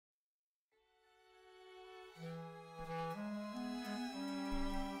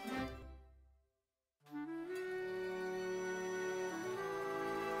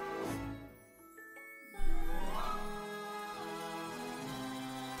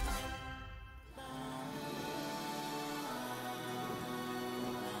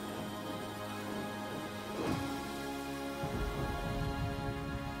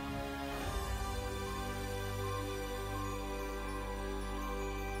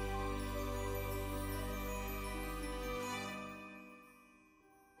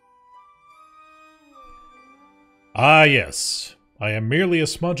Ah, yes. I am merely a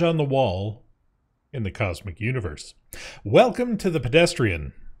smudge on the wall in the cosmic universe. Welcome to the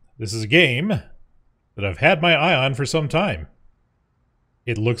Pedestrian. This is a game that I've had my eye on for some time.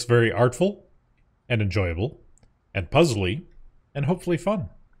 It looks very artful and enjoyable and puzzly and hopefully fun.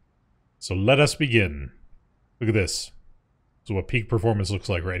 So let us begin. Look at this. This is what peak performance looks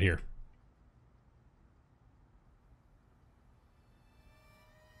like right here.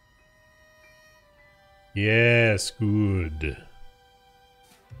 Yes, good.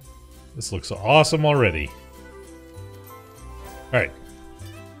 This looks awesome already. Alright.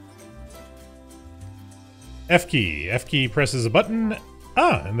 F key. F key presses a button.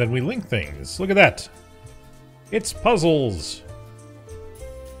 Ah, and then we link things. Look at that. It's puzzles.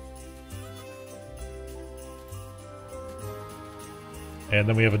 And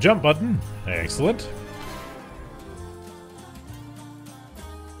then we have a jump button. Excellent.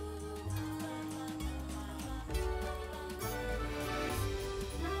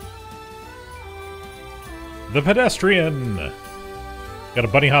 The Pedestrian! Got a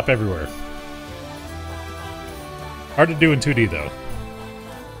bunny hop everywhere. Hard to do in 2D, though.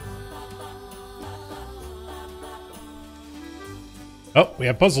 Oh, we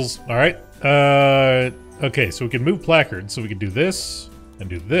have puzzles. Alright. Okay, so we can move placards, so we can do this and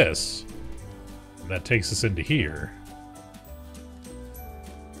do this. And that takes us into here.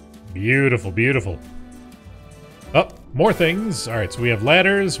 Beautiful, beautiful. Oh, more things. Alright, so we have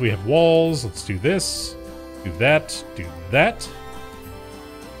ladders, we have walls. Let's do this. Do that, do that.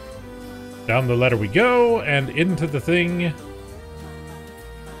 Down the ladder we go, and into the thing.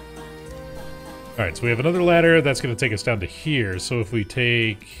 Alright, so we have another ladder. That's going to take us down to here. So if we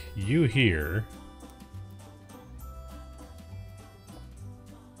take you here...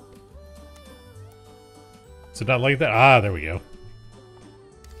 Is it not like that? Ah, there we go.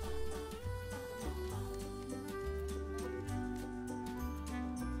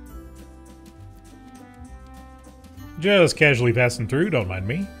 Just casually passing through, don't mind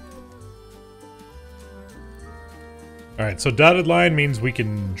me. Alright, so dotted line means we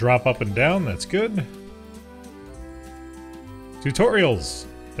can drop up and down, that's good. Tutorials,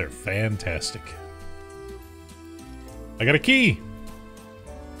 they're fantastic. I got a key!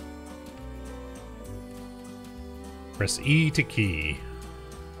 Press E to key.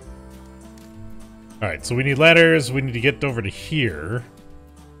 Alright, so we need ladders, we need to get over to here.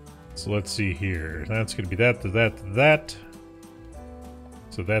 So let's see here. That's going to be that, to that, to that.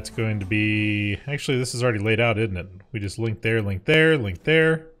 So that's going to be... Actually, this is already laid out, isn't it? We just link there, link there, link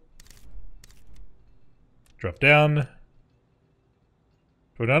there. Drop down.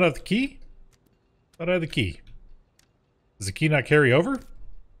 Do I not have the key? Thought I had the key. Does the key not carry over?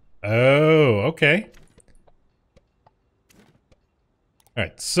 Oh, okay.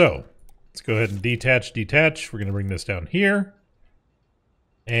 Alright, so let's go ahead and detach, detach. We're going to bring this down here.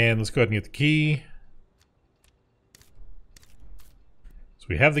 And let's go ahead and get the key. So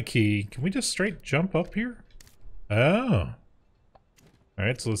we have the key. Can we just straight jump up here? Oh.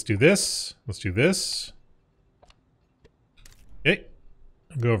 Alright, so let's do this. Let's do this. Okay.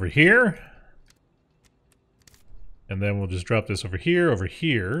 Go over here. And then we'll just drop this over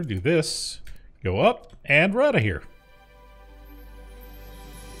here, do this. Go up, and we're out of here.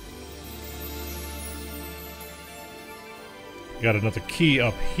 Got another key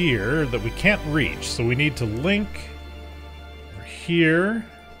up here that we can't reach, so we need to link over here.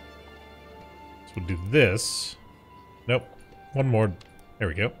 So we'll do this. Nope. One more. There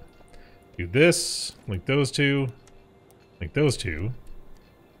we go. Do this. Link those two. Link those two.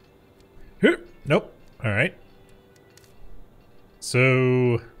 Nope. Alright.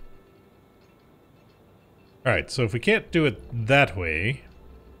 So... Alright, so if we can't do it that way...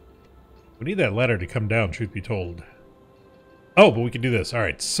 We need that ladder to come down, truth be told. Oh, but we can do this.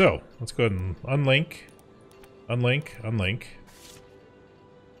 Alright, so let's go ahead and unlink. Unlink, unlink.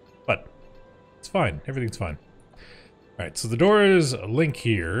 But it's fine. Everything's fine. Alright, so the doors link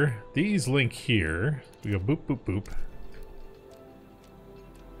here. These link here. We go boop, boop, boop.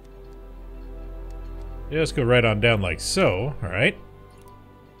 Just go right on down like so. Alright.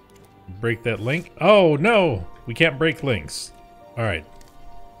 Break that link. Oh, no! We can't break links. Alright.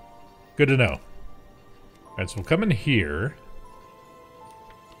 Good to know. Alright, so we'll come in here.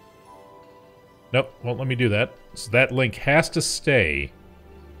 Nope, won't let me do that. So that link has to stay.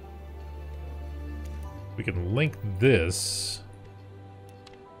 We can link this.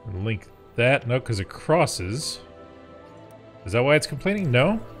 And link that. No, because it crosses. Is that why it's complaining?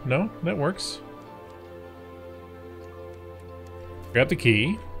 No, no, that works. Grab the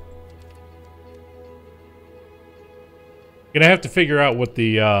key. Gonna have to figure out what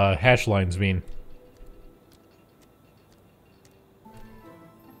the hash lines mean.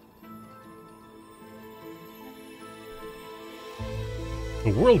 The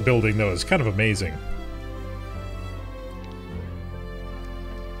world building, though, is kind of amazing.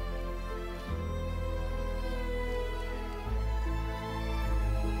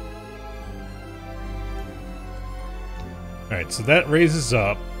 Alright, so that raises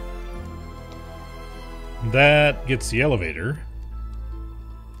up. That gets the elevator.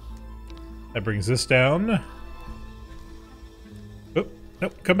 That brings this down. Oh,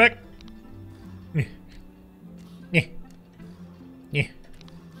 nope, come back. Yeah.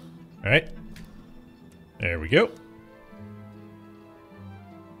 Alright. There we go.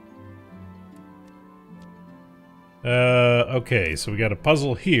 Okay, so we got a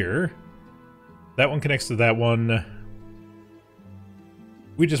puzzle here. That one connects to that one.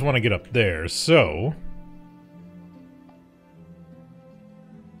 We just want to get up there, so...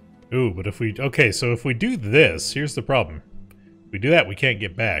 Ooh, but if we... Okay, so if we do this, here's the problem. If we do that, we can't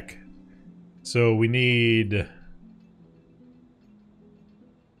get back. So we need...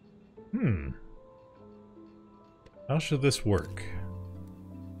 How should this work?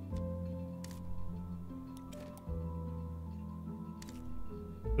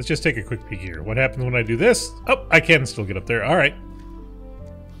 Let's just take a quick peek here. What happens when I do this? Oh, I can still get up there. Alright.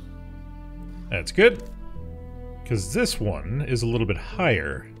 That's good. Because this one is a little bit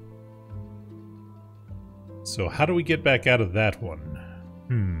higher. So how do we get back out of that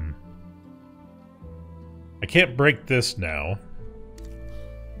one? I can't break this now.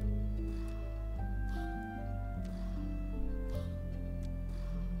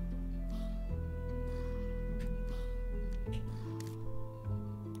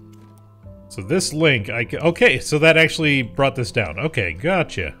 So this link, okay, so that actually brought this down. Okay,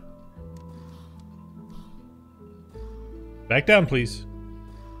 gotcha. Back down, please.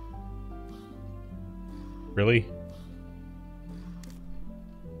 Really?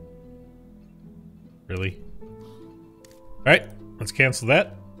 Really? Alright, let's cancel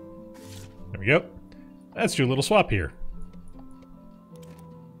that. There we go. Let's do a little swap here.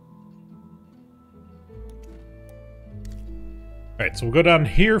 Alright, so we'll go down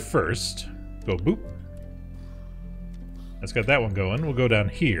here first. Go boop. That's got that one going. We'll go down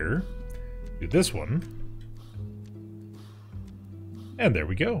here. Do this one. And there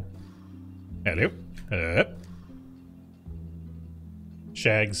we go. Hello.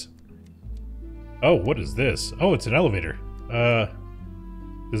 Shags. Oh, what is this? Oh, it's an elevator.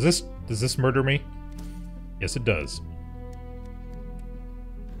 Does this murder me? Yes, it does.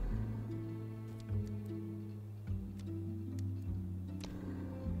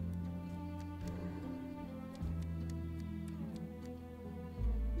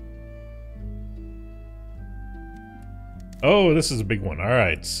 Oh, this is a big one.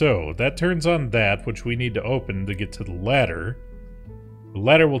 Alright, so that turns on that, which we need to open to get to the ladder. The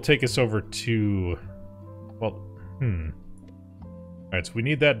ladder will take us over to... Well, Alright, so we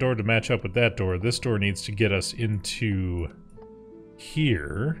need that door to match up with that door. This door needs to get us into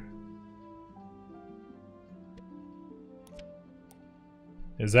here.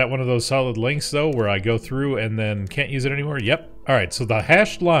 Is that one of those solid links, though, where I go through and then can't use it anymore? Yep. Alright, so the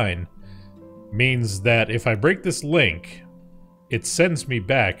hashed line means that if I break this link, it sends me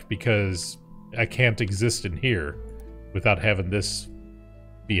back because I can't exist in here without having this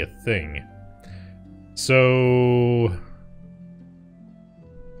be a thing. So...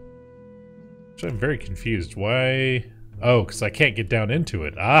 So I'm very confused. Why? Oh, because I can't get down into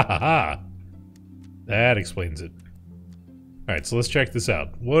it. Ah ha ha! That explains it. Alright, so let's check this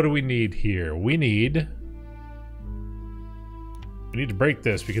out. What do we need here? We need to break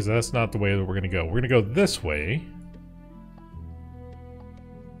this because that's not the way that we're going to go. We're going to go this way.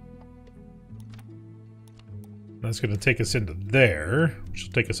 That's going to take us into there, which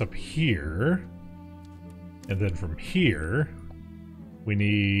will take us up here. And then from here, we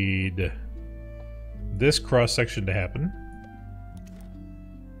need this cross section to happen.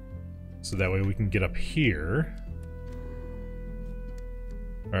 So that way we can get up here.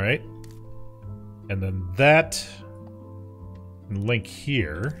 Alright. And then that and link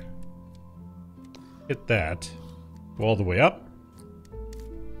here. Hit that. Go all the way up.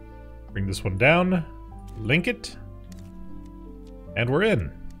 Bring this one down. Link it. And we're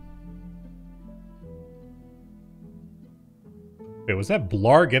in. Wait, was that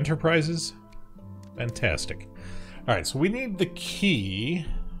Blarg Enterprises? Fantastic. Alright, so we need the key.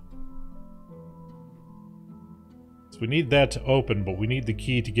 So we need that to open, but we need the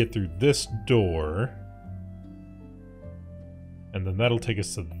key to get through this door. And then that'll take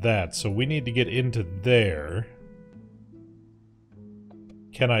us to that. So we need to get into there.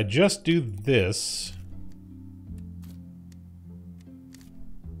 Can I just do this?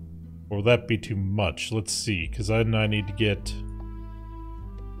 Or will that be too much? Let's see, because then I need to get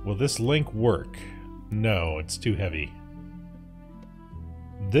Will this link work? No, it's too heavy.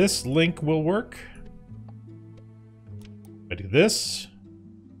 This link will work. I do this.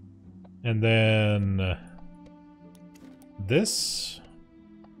 And then this.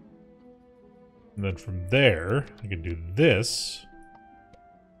 And then from there, I can do this.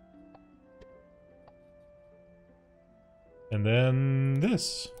 And then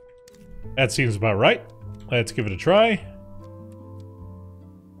this. That seems about right. Let's give it a try.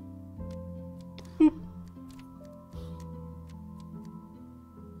 Boop.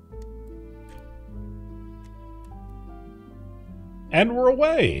 And we're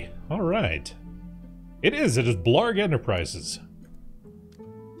away. All right. It is Blarg Enterprises.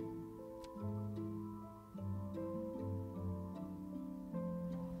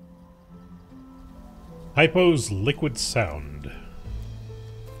 Hypo's Liquid Sound.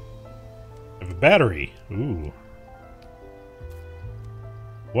 I have a battery. Ooh.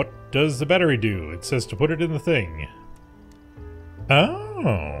 What does the battery do? It says to put it in the thing.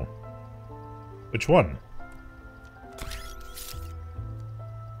 Oh. Which one?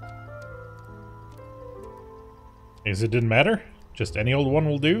 I guess it didn't matter? Just any old one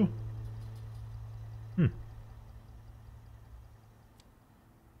will do? Hmm.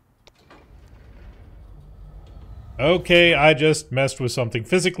 Okay, I just messed with something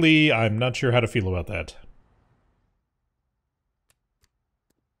physically. I'm not sure how to feel about that.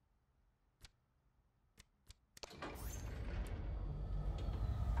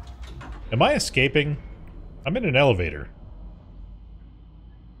 Am I escaping? I'm in an elevator.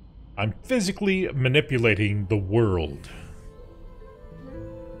 I'm physically manipulating the world.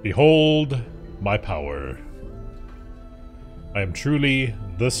 Behold my power. I am truly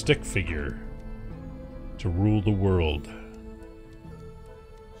the stick figure to rule the world.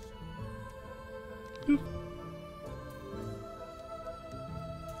 Boop.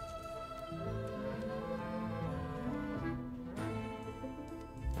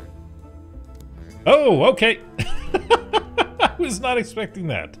 Oh, okay. I was not expecting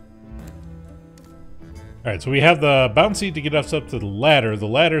that. Alright, so we have the bouncy to get us up to the ladder. The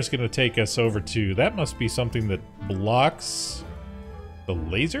ladder's going to take us over to... That must be something that blocks the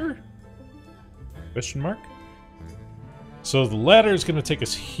laser? Question mark? So the ladder's going to take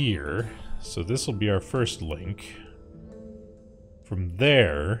us here. So this will be our first link. From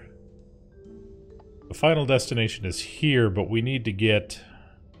there, the final destination is here, but we need to get...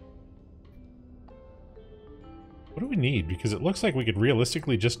 What do we need? Because it looks like we could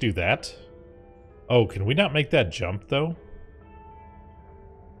realistically just do that. Oh, can we not make that jump, though?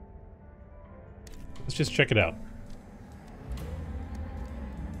 Let's just check it out.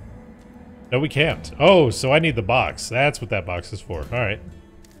 No, we can't. Oh, so I need the box. That's what that box is for. Alright.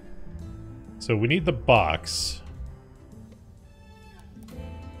 So we need the box.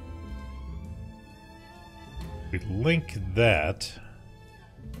 We link that.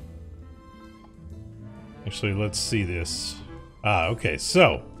 Actually, let's see this. Ah, okay,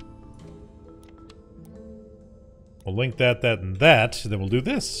 so... We'll link that, and that, then we'll do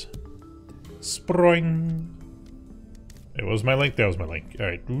this. Sproing. It was my link, that was my link.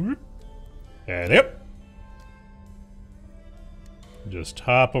 Alright. And yep. Just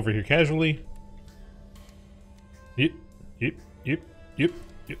hop over here casually. Yep, yep, yep, yep,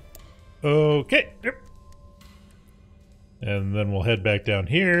 yep. Okay, yep. And then we'll head back down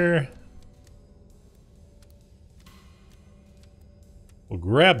here. We'll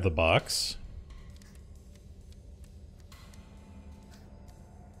grab the box.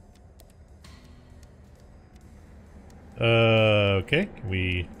 Okay, can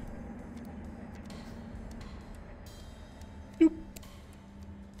we... Doop.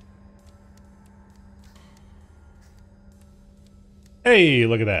 Hey,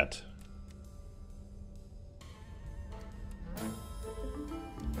 look at that.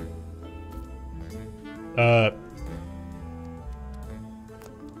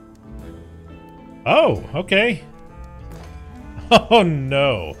 Oh, okay. Oh,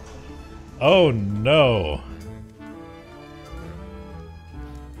 no. Oh, no.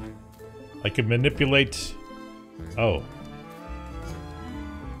 I can manipulate... Oh.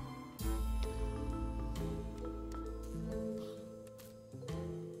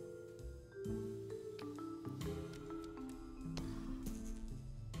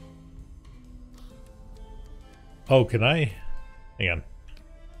 Oh, can I? Hang on.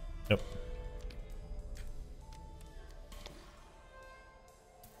 Nope.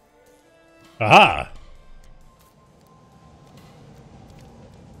 Aha!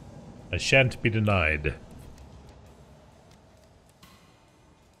 I shan't be denied.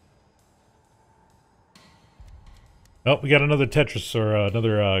 Oh, we got another Tetris or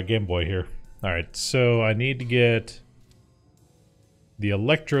another Game Boy here. Alright, so I need to get the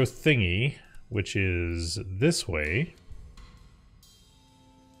electro thingy, which is this way.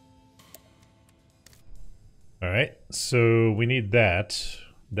 Alright, so we need that.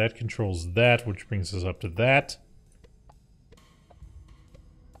 That controls that, which brings us up to that.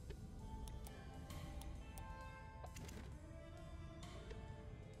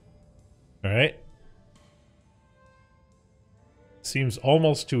 Alright. Seems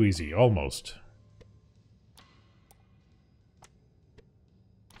almost too easy. Almost.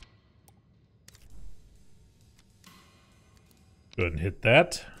 Go ahead and hit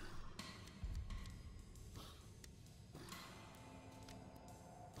that.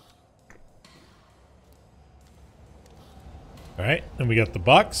 Alright, then we got the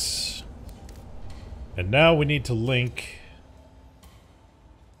box. And now we need to link.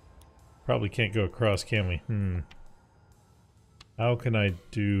 Probably can't go across, can we? How can I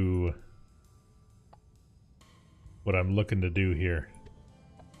do what I'm looking to do here?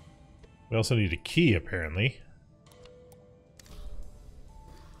 We also need a key, apparently.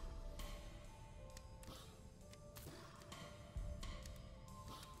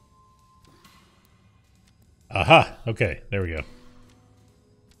 Aha! Okay, there we go.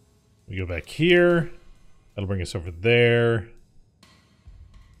 We go back here. That'll bring us over there.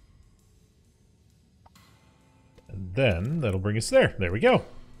 And then that'll bring us there. There we go.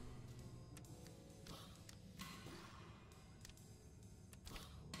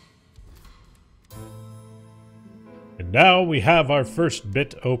 And now we have our first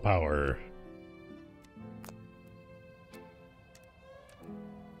bit O power.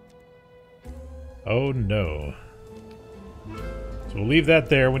 Oh no. So we'll leave that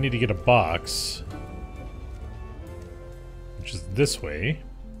there. We need to get a box, which is this way.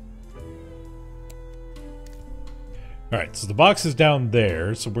 Alright, so the box is down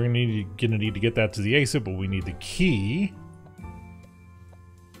there, so we're gonna need to get that to the exit, but we need the key.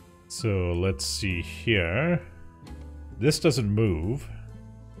 So let's see here. This doesn't move.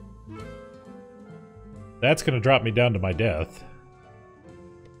 That's gonna drop me down to my death.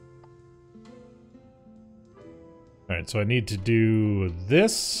 Alright, so I need to do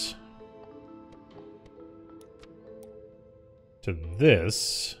this to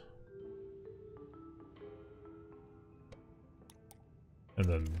this. And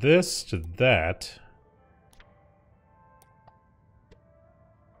then this to that.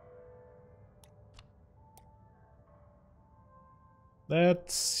 That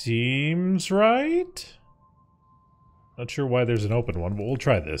seems right. Not sure why there's an open one, but we'll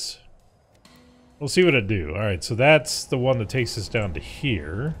try this. We'll see what it do. Alright, so that's the one that takes us down to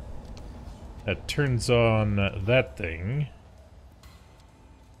here. That turns on that thing.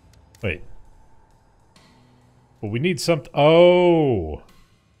 Wait. But we need something. Oh!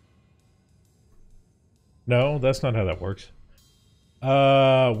 No, that's not how that works.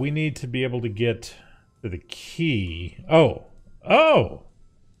 We need to be able to get to the key. Oh! Oh!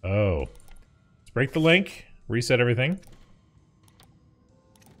 Oh. Let's break the link. Reset everything.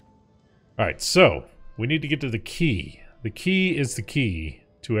 Alright, so we need to get to the key. The key is the key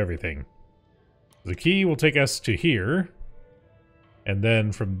to everything. The key will take us to here. And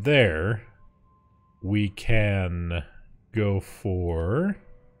then from there, we can go for...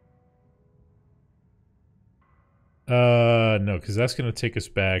 no, because that's going to take us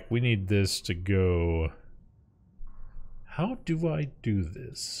back. We need this to go... How do I do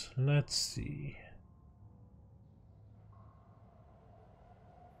this? Let's see.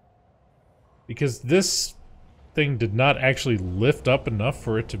 Because this thing did not actually lift up enough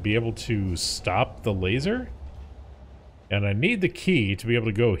for it to be able to stop the laser. And I need the key to be able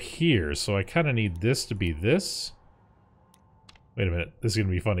to go here, so I kind of need this to be this. Wait a minute, this is going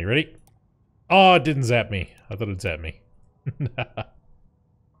to be funny. Ready? Oh, it didn't zap me. I thought it zapped me.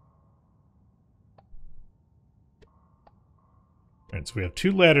 Alright, so we have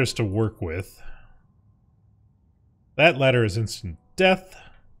two ladders to work with. That ladder is instant death.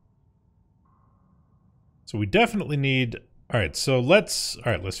 So we definitely need... Alright, so let's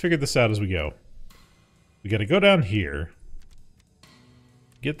figure this out as we go. We gotta go down here.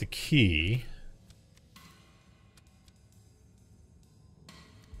 Get the key.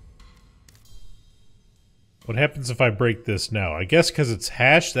 What happens if I break this now? I guess because it's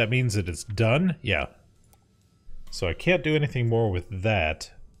hashed, that means that it's done? Yeah. So I can't do anything more with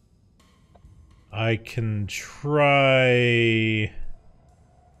that. I can try...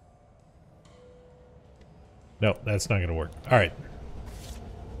 No, that's not going to work. Alright.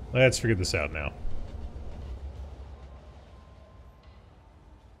 Let's figure this out now.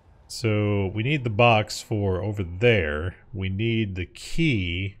 So we need the box for over there. We need the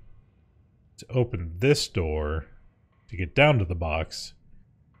key to open this door to get down to the box.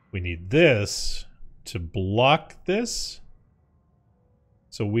 We need this to block this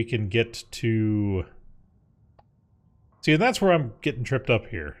so we can get to... See, and that's where I'm getting tripped up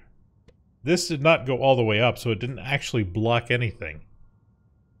here. This did not go all the way up, so it didn't actually block anything.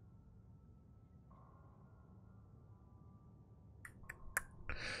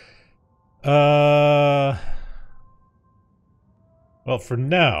 Well, for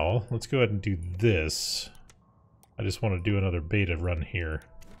now, let's go ahead and do this. I just want to do another beta run here.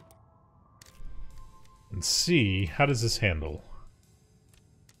 And see, how does this handle?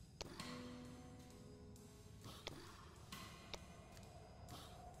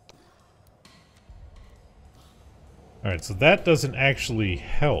 Alright, so that doesn't actually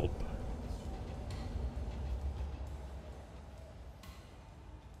help.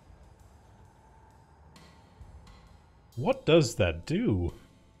 What does that do?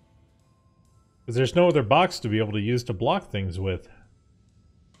 Because there's no other box to be able to use to block things with.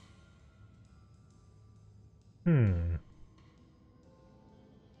 No,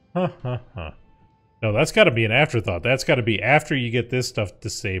 that's got to be an afterthought. That's got to be after you get this stuff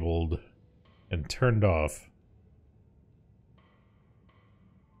disabled and turned off.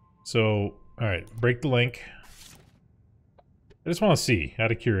 So, alright, break the link. I just want to see,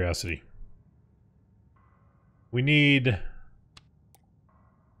 out of curiosity. We need...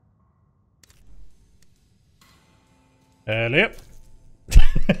 Yep.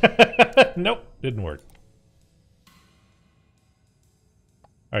 Nope, didn't work.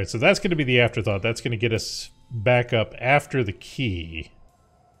 Alright, so that's going to be the afterthought. That's going to get us back up after the key.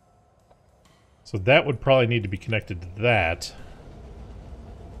 So that would probably need to be connected to that.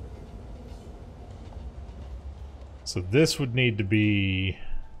 So this would need to be...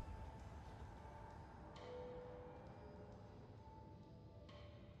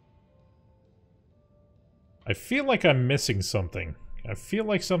 I feel like I'm missing something. I feel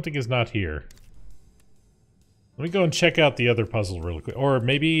like something is not here. Let me go and check out the other puzzle real quick. Or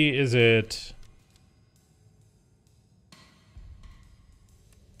maybe is it...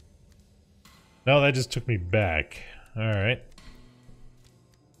 No, that just took me back. Alright.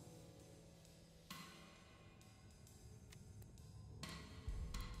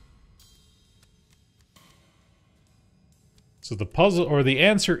 So the puzzle, or the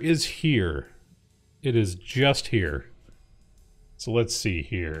answer is here. It is just here. So let's see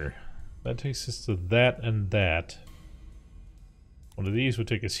here. That takes us to that and that. One of these would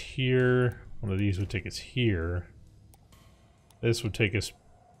take us here. One of these would take us here. This would take us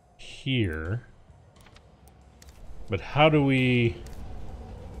here. But how do we...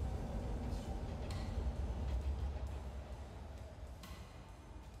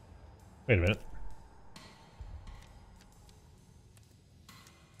 Wait a minute.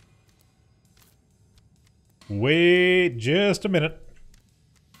 Wait just a minute.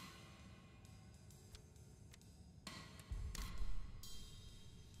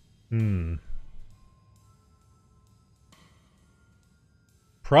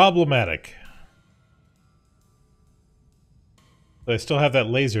 Problematic. But I still have that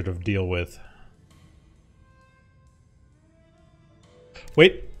laser to deal with.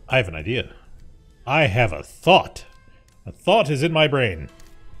 Wait, I have an idea. I have a thought. A thought is in my brain.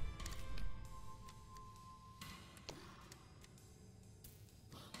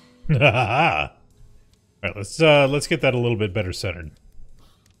 Alright, let's get that a little bit better centered.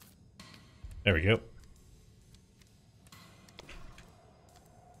 There we go.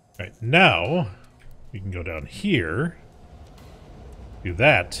 Alright, now we can go down here, do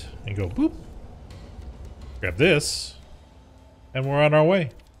that, and go boop. Grab this, and we're on our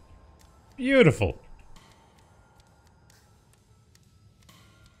way. Beautiful.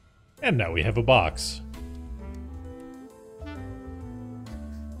 And now we have a box.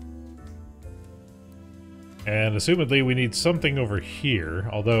 And assumedly we need something over here,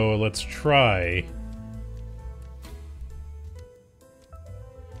 although let's try...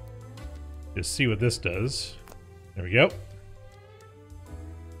 Just see what this does. There we go.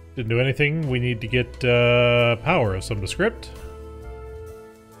 Didn't do anything. We need to get power of some script.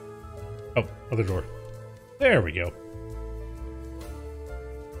 Oh, other door. There we go.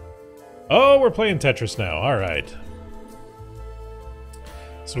 Oh, we're playing Tetris now. Alright.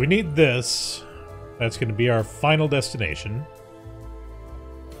 So we need this. That's going to be our final destination.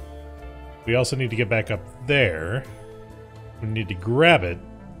 We also need to get back up there. We need to grab it.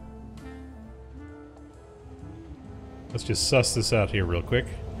 Let's just suss this out here real quick.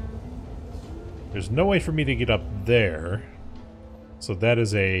 There's no way for me to get up there. So that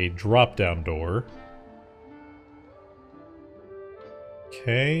is a drop-down door.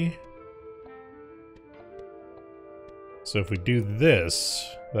 Okay. So if we do this,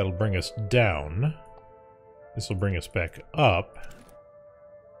 that'll bring us down. This will bring us back up.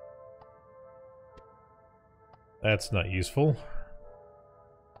 That's not useful.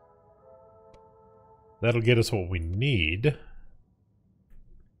 That'll get us what we need.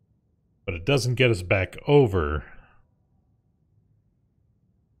 But it doesn't get us back over.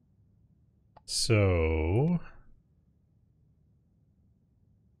 So...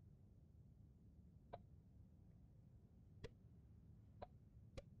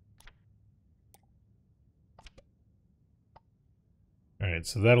 Alright,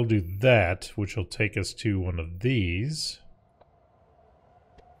 so that'll do that, which will take us to one of these.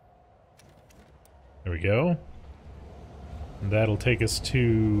 There we go. And that'll take us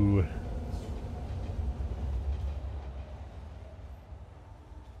to...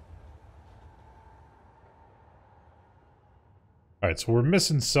 Alright, so we're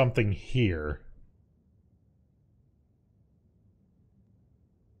missing something here.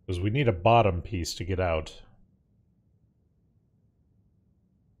 Because we need a bottom piece to get out.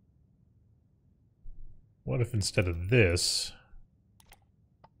 What if instead of this...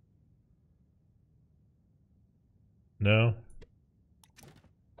 No?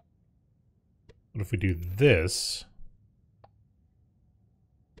 What if we do this?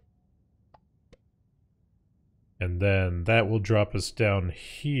 And then that will drop us down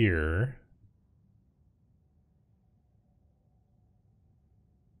here.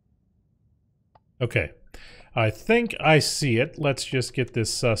 Okay. I think I see it. Let's just get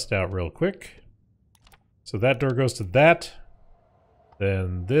this sussed out real quick. So that door goes to that.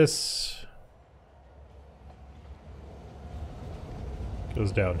 Then this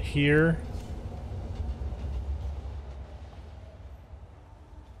goes down here.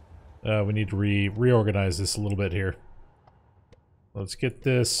 We need to reorganize this a little bit here. Let's get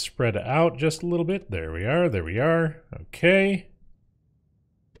this spread out just a little bit. There we are, there we are. Okay.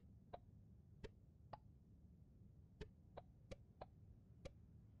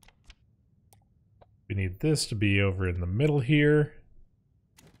 We need this to be over in the middle here.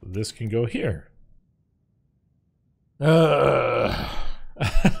 This can go here. Forgot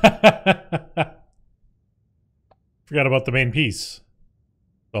about the main piece.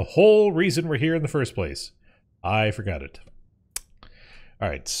 The whole reason we're here in the first place. I forgot it.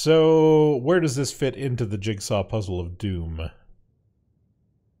 Alright, so where does this fit into the jigsaw puzzle of doom?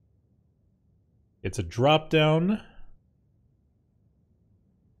 It's a drop down.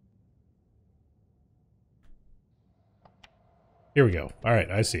 Here we go. Alright,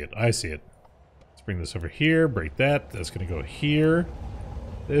 I see it. I see it. Let's bring this over here, break that. That's going to go here.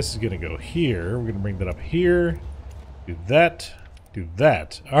 This is going to go here. We're going to bring that up here. Do that. Do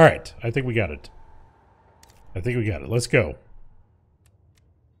that. Alright, I think we got it. I think we got it. Let's go.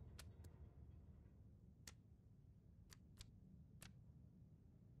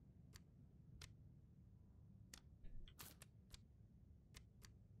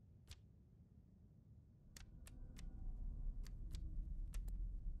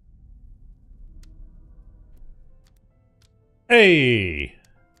 Hey!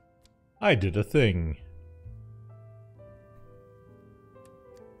 I did a thing.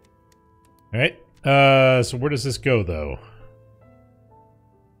 Alright, so where does this go, though?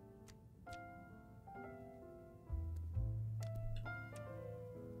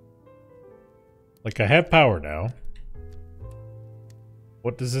 Like, I have power now.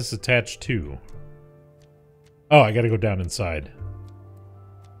 What does this attach to? Oh, I gotta go down inside.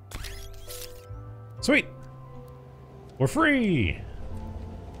 Sweet! We're free!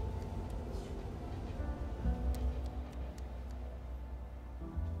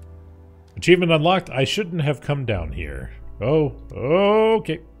 Achievement unlocked. I shouldn't have come down here. Oh,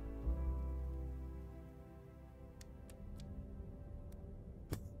 okay.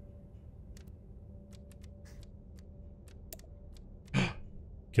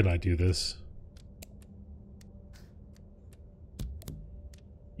 Can I do this?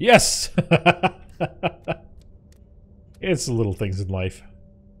 Yes! It's the little things in life.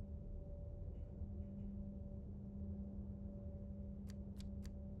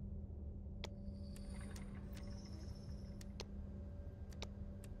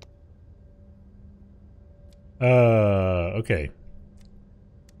 Okay.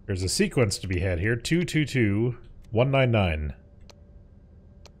 There's a sequence to be had here. 222-199.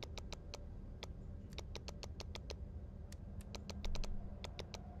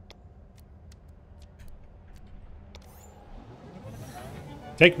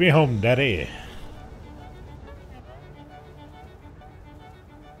 Take me home, Daddy.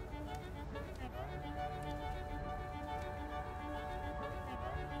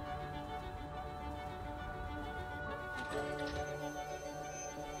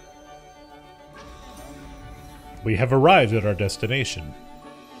 We have arrived at our destination.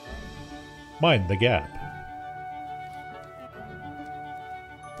 Mind the gap.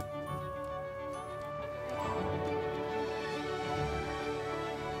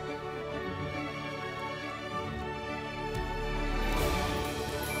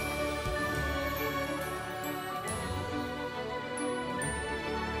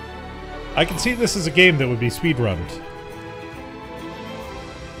 I can see this as a game that would be speedrunned.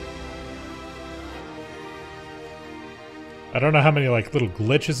 I don't know how many, like, little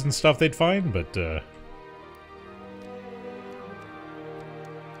glitches and stuff they'd find, but,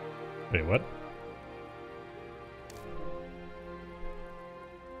 Wait, what?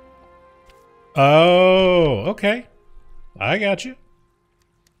 Oh, okay. I got you.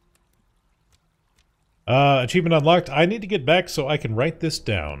 Achievement unlocked. I need to get back so I can write this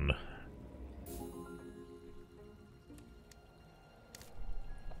down.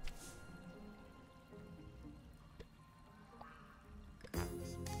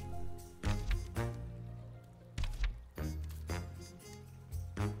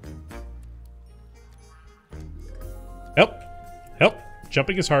 Help! Help!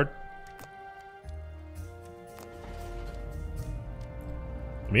 Jumping is hard.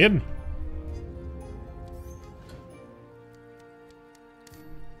 Let me in.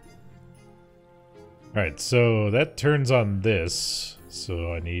 Alright, so that turns on this.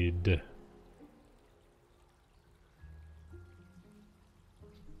 So I need...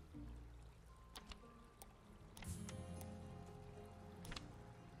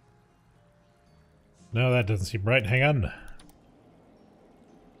 No, that doesn't seem right. Hang on.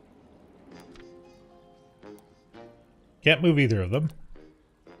 Can't move either of them.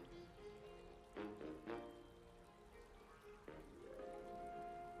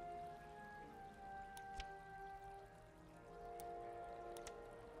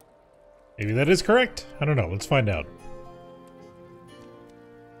 Maybe that is correct. I don't know. Let's find out.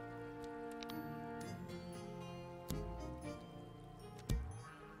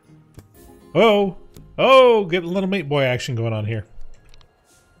 Oh! Oh! Get a little Meat Boy action going on here.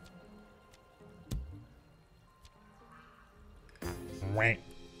 Wah.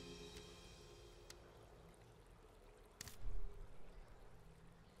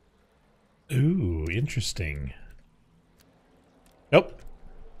 Ooh, interesting. Nope.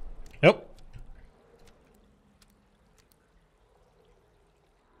 Nope.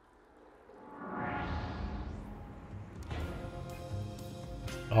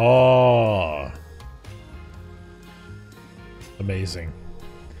 Oh. Amazing.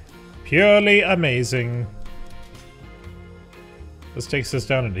 Purely amazing. This takes us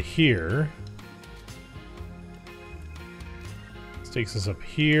down into here. This takes us up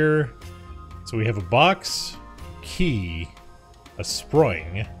here. So we have a box, key, a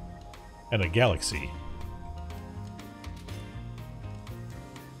spring, and a galaxy.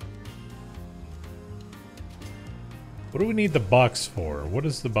 What do we need the box for? What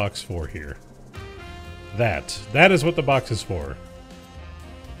is the box for here? That. That is what the box is for.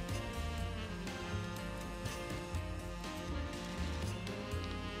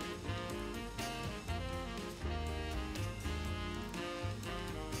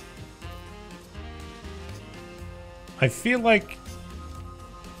 I feel like...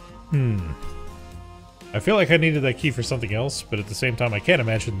 I feel like I needed that key for something else, but at the same time I can't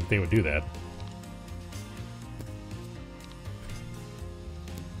imagine that they would do that.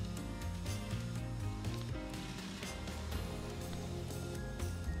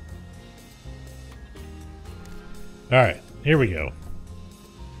 Alright, here we go.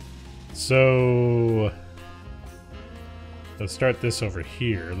 So... let's start this over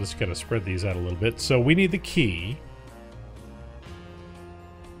here. Let's kind of spread these out a little bit. So we need the key.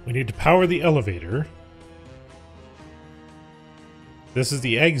 We need to power the elevator. This is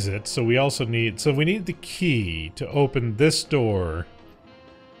the exit, so we also need... so we need the key to open this door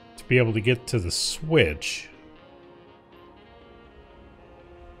to be able to get to the switch.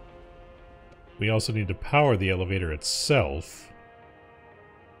 We also need to power the elevator itself.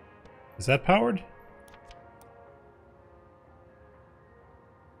 Is that powered?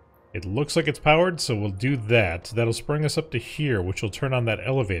 It looks like it's powered, so we'll do that. That'll spring us up to here, which will turn on that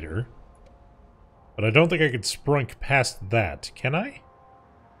elevator. But I don't think I could sprunk past that. Can I?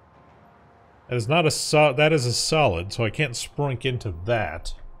 That is not a that is a solid, so I can't sprunk into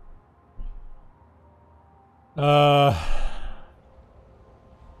that.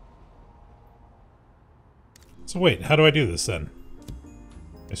 So wait, how do I do this then?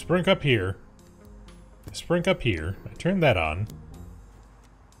 I sprink up here. I sprink up here. I turn that on.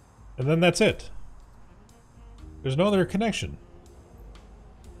 And then that's it. There's no other connection.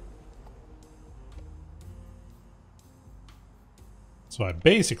 So I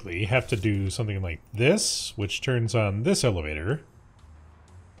basically have to do something like this, which turns on this elevator,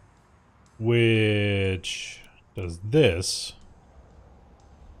 which does this,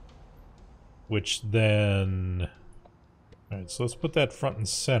 which then... Alright, so let's put that front and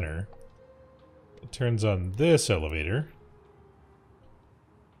center. It turns on this elevator.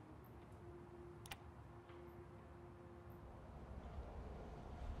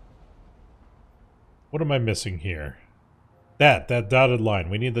 What am I missing here? That dotted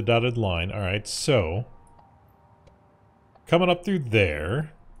line. We need the dotted line. Alright, so... coming up through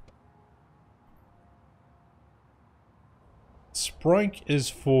there. Sprink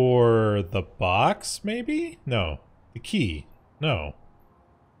is for the box, maybe? No. The key. No.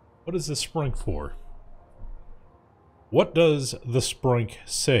 What is the sprink for? What does the sprink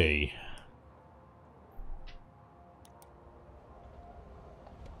say?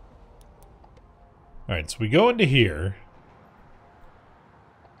 Alright, so we go into here.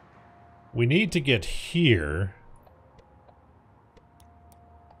 We need to get here.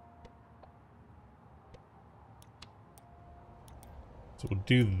 So we'll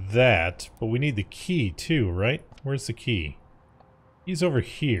do that, but we need the key too, right? Where's the key? He's over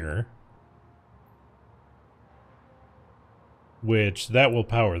here. Which, that will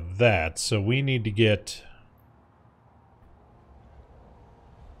power that, so we need to get...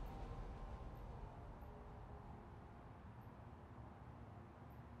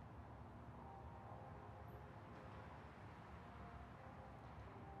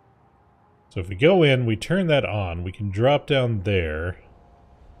 So if we go in, we turn that on, we can drop down there.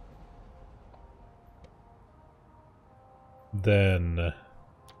 Then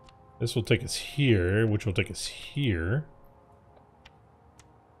this will take us here, which will take us here.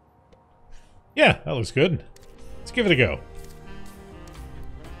 Yeah, that looks good. Let's give it a go.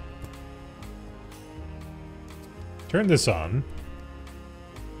 Turn this on.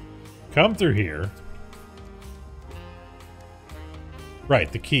 Come through here.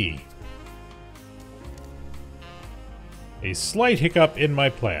 Right, the key. A slight hiccup in my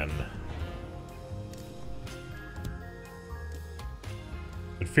plan.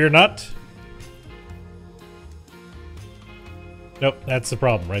 But fear not. Nope, that's the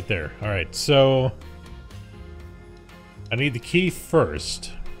problem right there. Alright, so... I need the key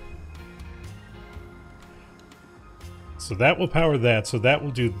first. So that will power that, so that will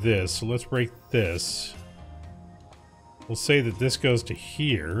do this. So let's break this. We'll say that this goes to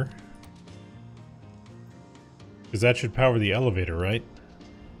here. Because that should power the elevator, right?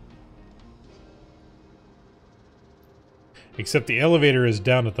 Except the elevator is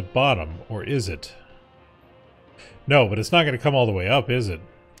down at the bottom, or is it? No, but it's not going to come all the way up, is it?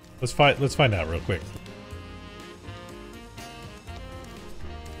 Let's find out real quick.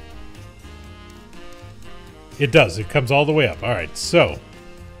 It does. It comes all the way up. Alright, so...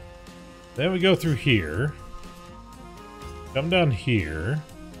 then we go through here. Come down here.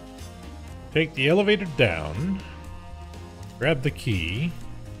 Take the elevator down. Grab the key.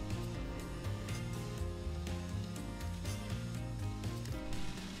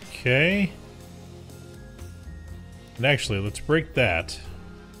 Okay. And actually, let's break that.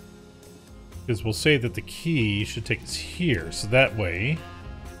 Because we'll say that the key should take us here. So that way,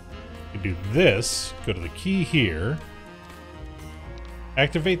 we do this, go to the key here,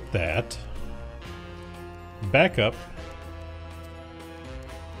 activate that, back up,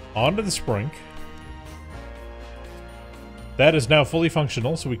 onto the sprink. That is now fully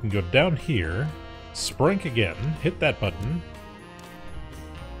functional, so we can go down here, sprink again, hit that button,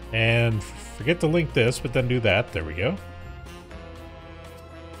 and forget to link this, but then do that. There we go.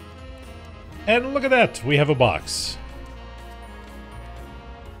 And look at that, we have a box.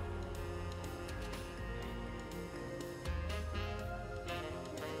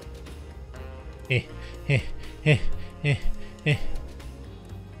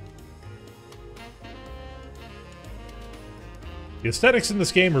 The aesthetics in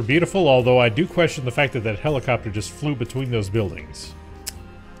this game are beautiful, although I do question the fact that that helicopter just flew between those buildings.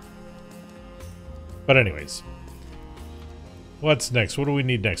 But anyways. What's next? What do we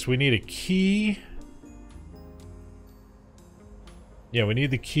need next? We need a key. Yeah, we need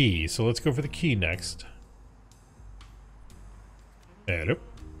the key, so let's go for the key next. Hello.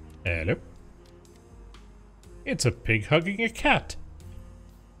 Hello. It's a pig hugging a cat.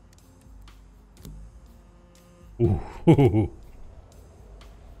 Ooh.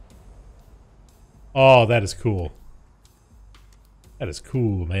 Oh, that is cool. That is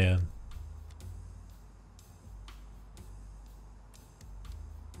cool, man.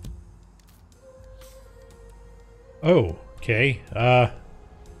 Oh, okay. The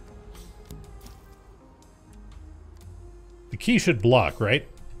key should block, right?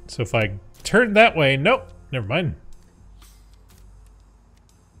 So if I turn that way... Nope, never mind.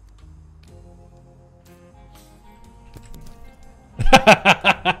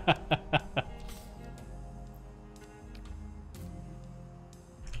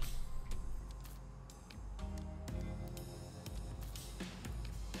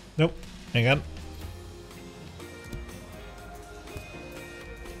 Nope, hang on.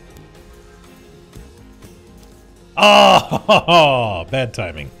 Oh, bad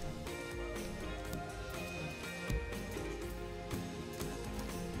timing.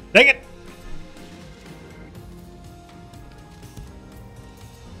 Dang it!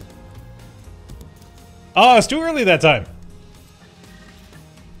 Oh, it's too early that time.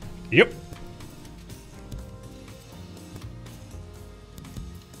 Yep.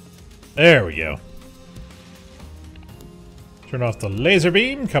 There we go. Turn off the laser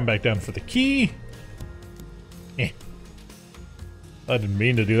beam, come back down for the key. I didn't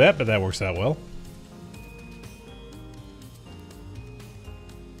mean to do that, but that works out well.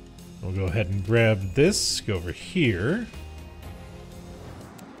 We'll go ahead and grab this, go over here.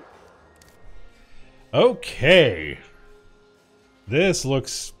 Okay. This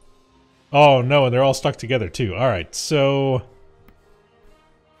looks... Oh no, and they're all stuck together too. Alright, so...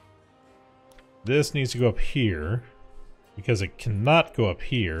 This needs to go up here, because it cannot go up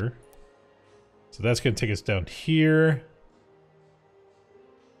here. So that's going to take us down here.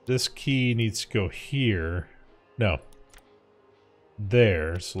 This key needs to go here. No.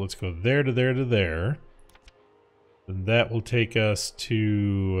 There. So let's go there to there to there. And that will take us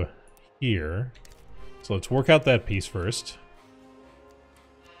to here. So let's work out that piece first.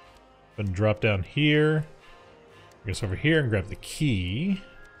 And drop down here. Bring us over here and grab the key.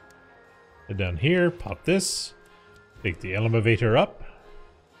 Head down here, pop this. Take the elevator up.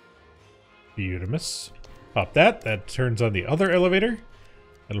 Beautimous. Pop that. That turns on the other elevator.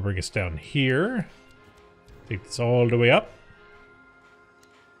 That'll bring us down here. Take this all the way up.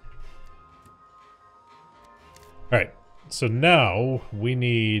 Alright, so now we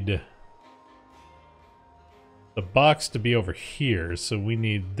need the box to be over here. So we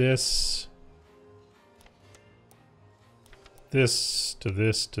need this, this to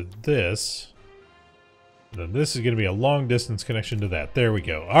this to this. And then this is going to be a long distance connection to that. There we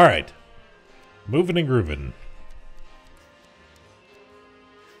go. Alright. Moving and grooving.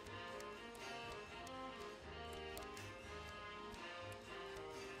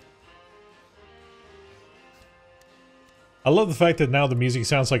 I love the fact that now the music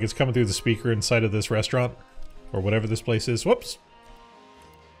sounds like it's coming through the speaker inside of this restaurant. Or whatever this place is. Whoops.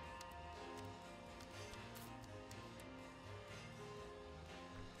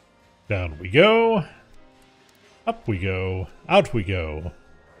 Down we go. Up we go. Out we go.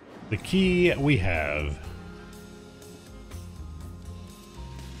 The key we have.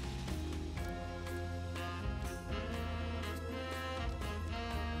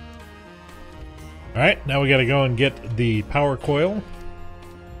 Alright, now we gotta go and get the power coil.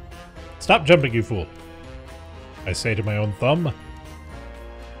 Stop jumping, you fool. I say to my own thumb.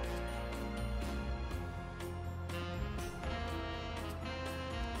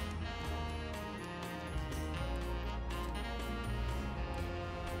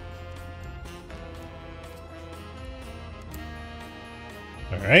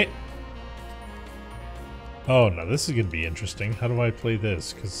 Alright. Oh, no, this is going to be interesting. How do I play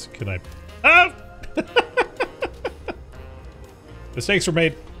this? Because can I... Ah! Mistakes were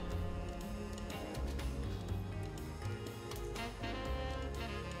made.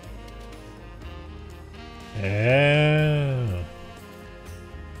 Yeah.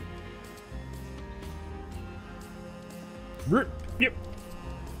 Yep.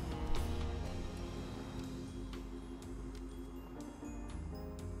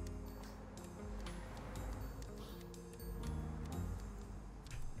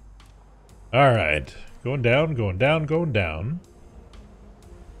 All right. Going down, going down, going down.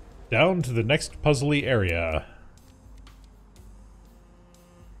 Down to the next puzzly area.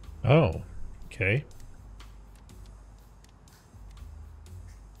 Oh, okay.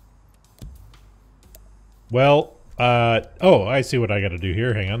 Well, oh, I see what I gotta do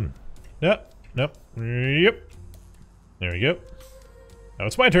here. Hang on. Nope, nope, yep. There we go. Now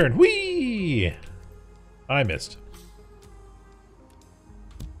it's my turn. Whee! I missed.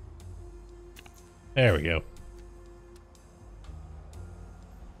 There we go.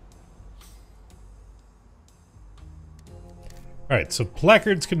 Alright, so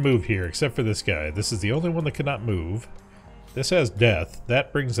placards can move here, except for this guy. This is the only one that cannot move. This has death.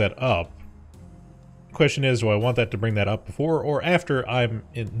 That brings that up. Question is, do I want that to bring that up before or after I'm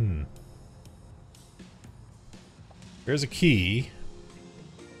in... There's a key.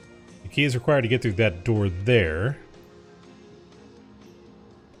 The key is required to get through that door there.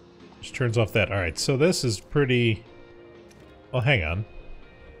 Which turns off that. Alright, so this is pretty... Well, hang on.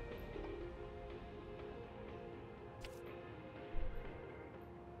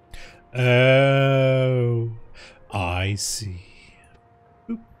 Oh, I see.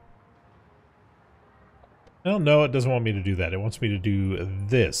 Oop. Well, no, it doesn't want me to do that. It wants me to do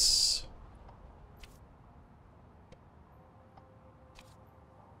this.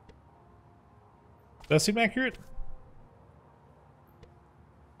 Does that seem accurate?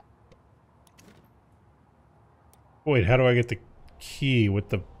 Wait, how do I get the key? With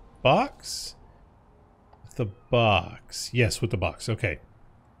the box? With the box. Yes, with the box. Okay.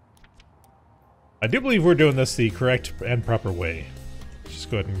 I do believe we're doing this the correct and proper way.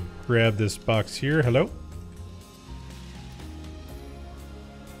 Just go ahead and grab this box here. Hello?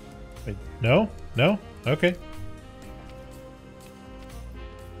 Wait, no? No? Okay.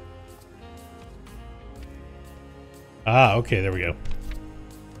 Ah, okay, there we go.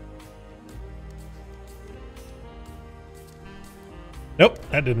 Nope,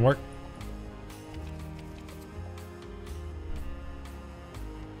 that didn't work.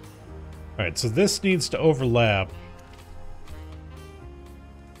 Alright, so this needs to overlap.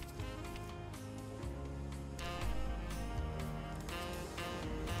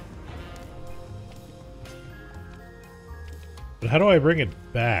 But how do I bring it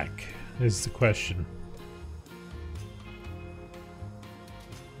back, is the question.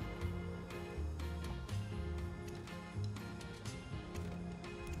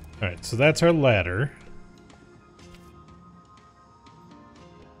 Alright, so that's our ladder.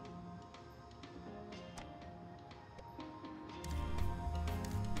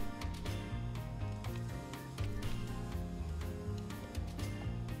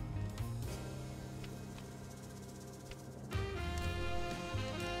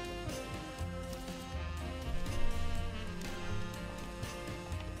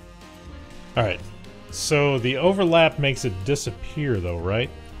 Alright, so the overlap makes it disappear though, right?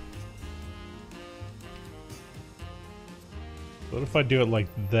 What if I do it like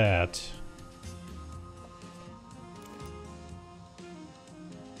that?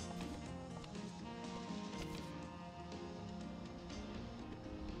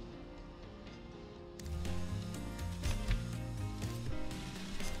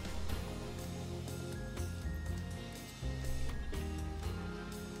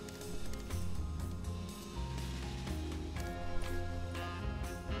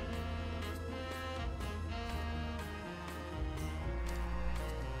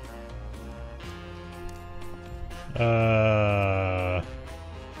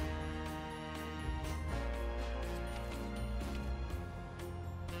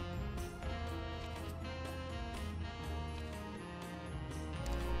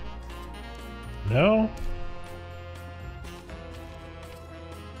 No?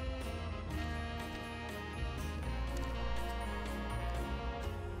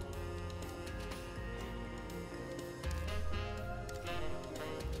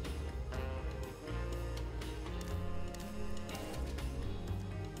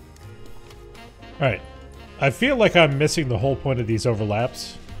 Alright. I feel like I'm missing the whole point of these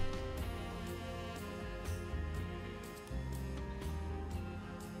overlaps.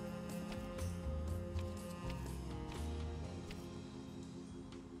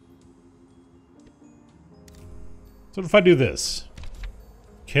 So what if I do this?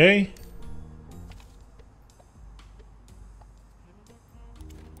 Okay.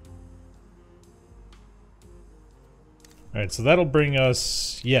 Alright, so that'll bring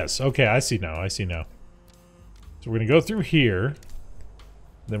us... Yes, okay, I see now, I see now. So we're going to go through here.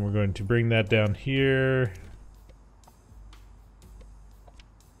 Then we're going to bring that down here.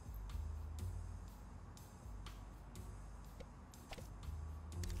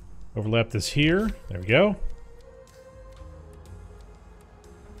 Overlap this here. There we go.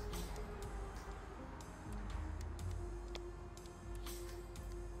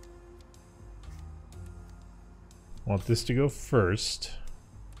 Want this to go first.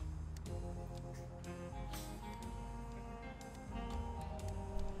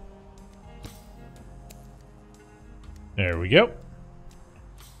 There we go.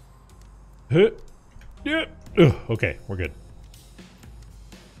 Okay, we're good.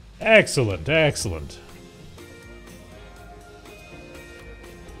 Excellent, excellent.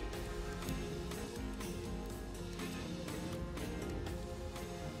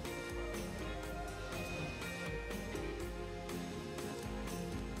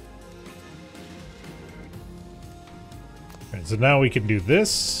 Alright, so now we can do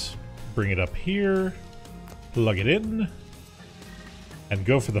this. Bring it up here. plug it in, and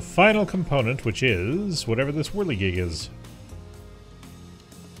go for the final component, which is whatever this whirligig is.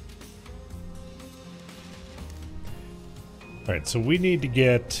 Alright, so we need to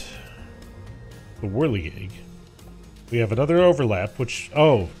get the whirligig. We have another overlap, which...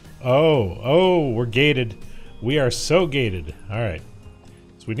 Oh, we're gated. We are so gated. Alright.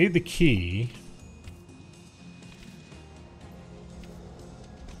 So we need the key.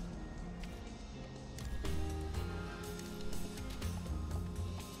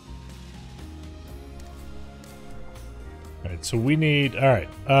 Alright, so we need... Alright.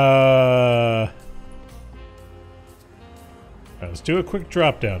 Let's do a quick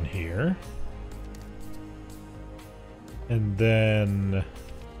drop down here. And then...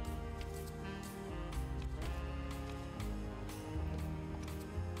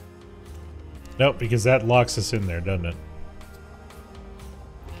 Nope, because that locks us in there, doesn't it?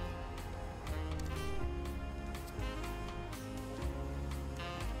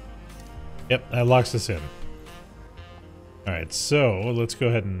 Yep, that locks us in. Alright, so let's go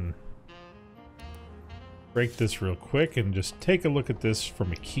ahead and break this real quick and just take a look at this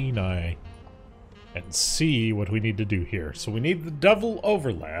from a keen eye and see what we need to do here. So we need the double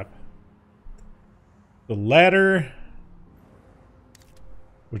overlap. The ladder,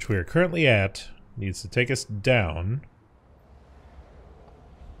 which we are currently at, needs to take us down.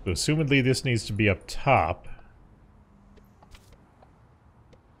 So assumedly this needs to be up top.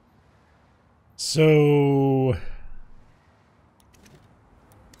 So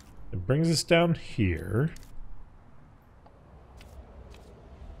it brings us down here.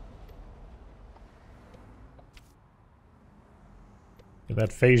 Did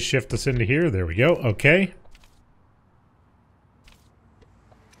that phase shift us into here? There we go. Okay.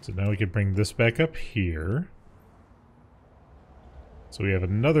 So now we can bring this back up here. So we have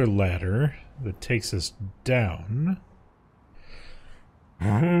another ladder that takes us down.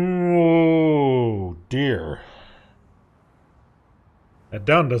 Oh, dear. That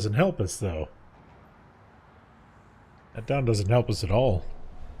down doesn't help us, though. That down doesn't help us at all.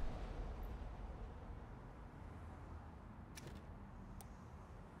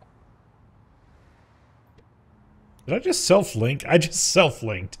 Did I just self-link? I just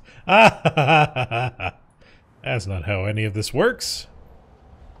self-linked. Ah, that's not how any of this works.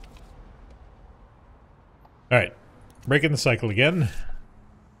 Alright. Breaking the cycle again.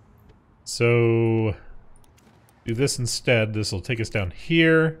 So... do this instead. This will take us down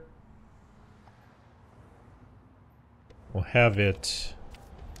here. We'll have it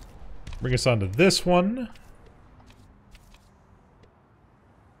bring us onto this one.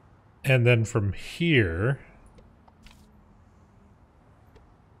 And then from here...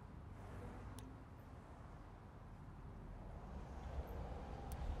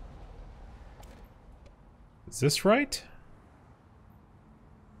 is this right?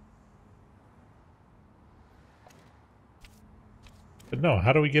 But no,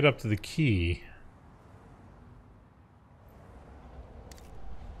 how do we get up to the key?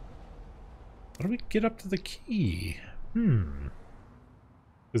 How do we get up to the key? Because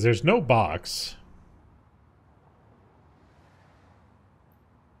there's no box.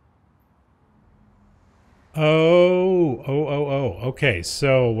 Oh. Okay,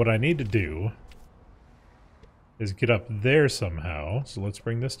 so what I need to do is get up there somehow. So let's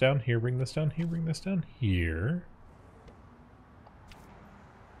bring this down here, bring this down here, bring this down here.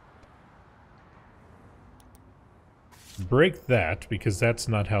 Break that, because that's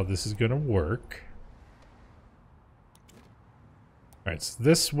not how this is going to work. Alright, so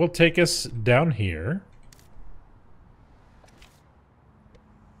this will take us down here.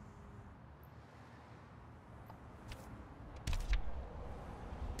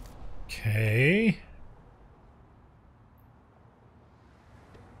 Okay.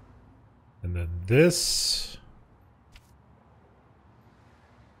 And then this...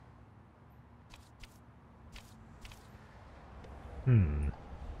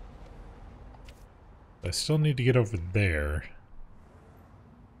 I still need to get over there.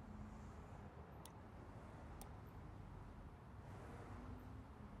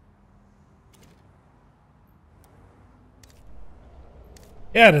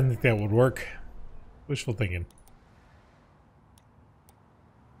 Yeah, I didn't think that would work. Wishful thinking.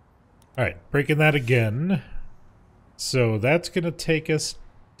 Alright, breaking that again. So that's going to take us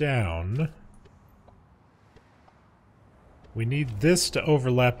down. We need this to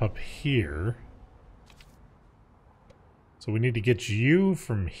overlap up here. So we need to get you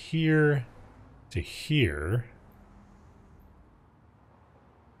from here to here.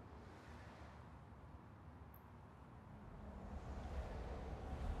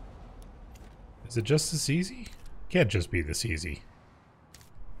 Is it just this easy? Can't just be this easy.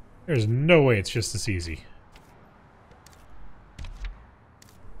 There's no way it's just this easy.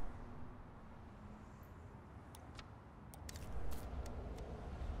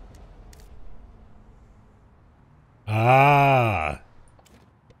 Ah.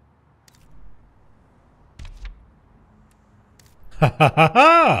 Ha ha ha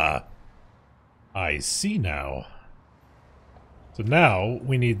ha! I see now. So now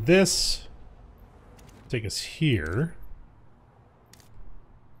we need this. Take us here.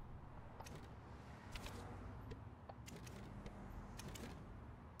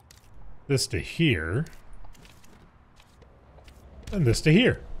 This to here. And this to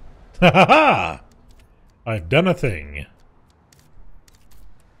here. Ha ha ha! I've done a thing.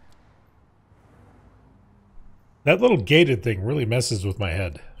 That little gated thing really messes with my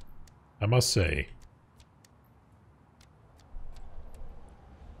head, I must say.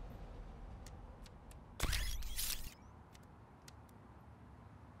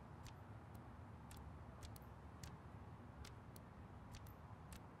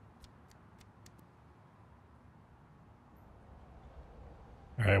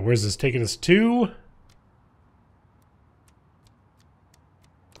 Alright, where's this taking us to?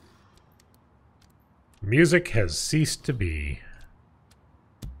 Music has ceased to be.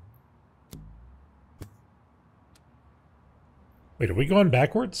 Wait, are we going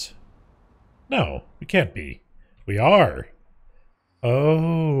backwards? No, we can't be. We are.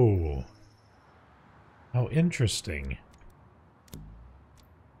 Oh. How interesting.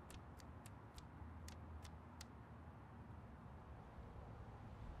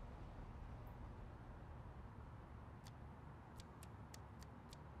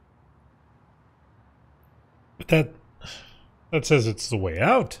 But that says it's the way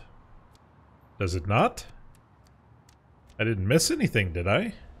out. Does it not? I didn't miss anything, did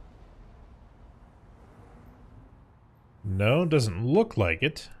I? No, doesn't look like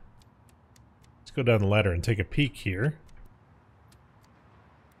it. Let's go down the ladder and take a peek here.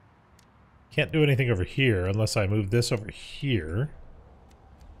 Can't do anything over here unless I move this over here.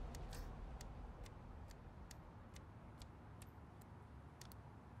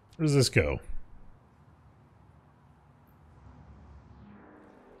 Where does this go?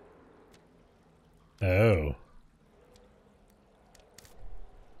 Oh.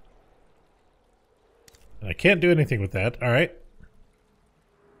 I can't do anything with that. Alright.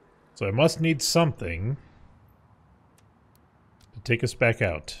 So I must need something to take us back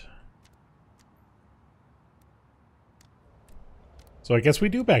out. So I guess we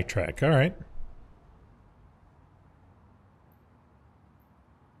do backtrack. Alright.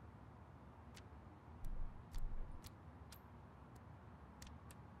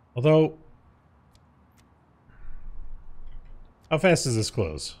 Although... how fast does this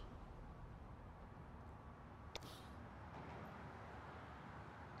close?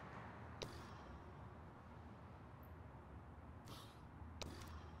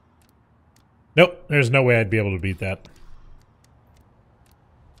 Nope, there's no way I'd be able to beat that.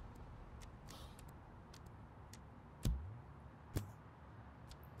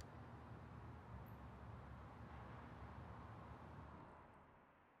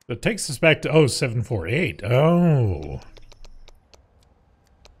 It takes us back to 0748. Oh.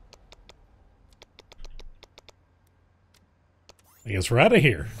 I guess we're out of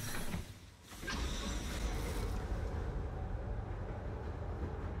here.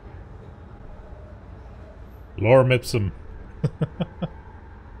 Lorem ipsum.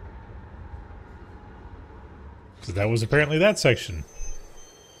 So that was apparently that section.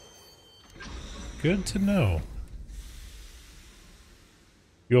 Good to know.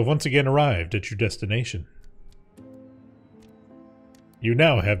 You have once again arrived at your destination. You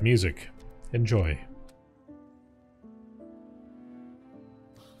now have music. Enjoy.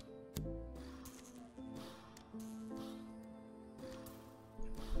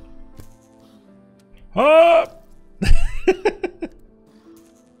 Ah!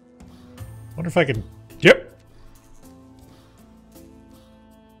 Wonder if I can... Yep!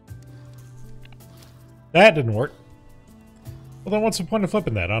 That didn't work. Well, then what's the point of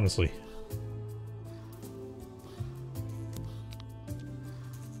flipping that, honestly?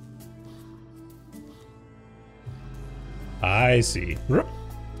 I see.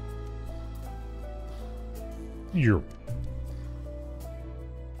 You're...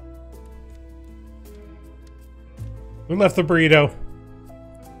 Who left the burrito?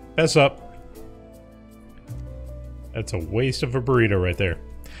 Fess up. That's a waste of a burrito right there.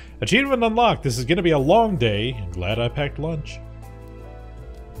 Achievement unlocked. This is going to be a long day. I'm glad I packed lunch.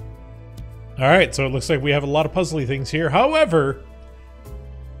 Alright, so it looks like we have a lot of puzzly things here. However,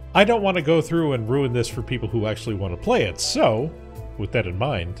 I don't want to go through and ruin this for people who actually want to play it, so, with that in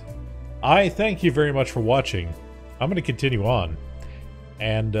mind, I thank you very much for watching. I'm going to continue on,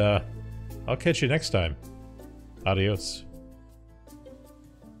 and I'll catch you next time. Adios.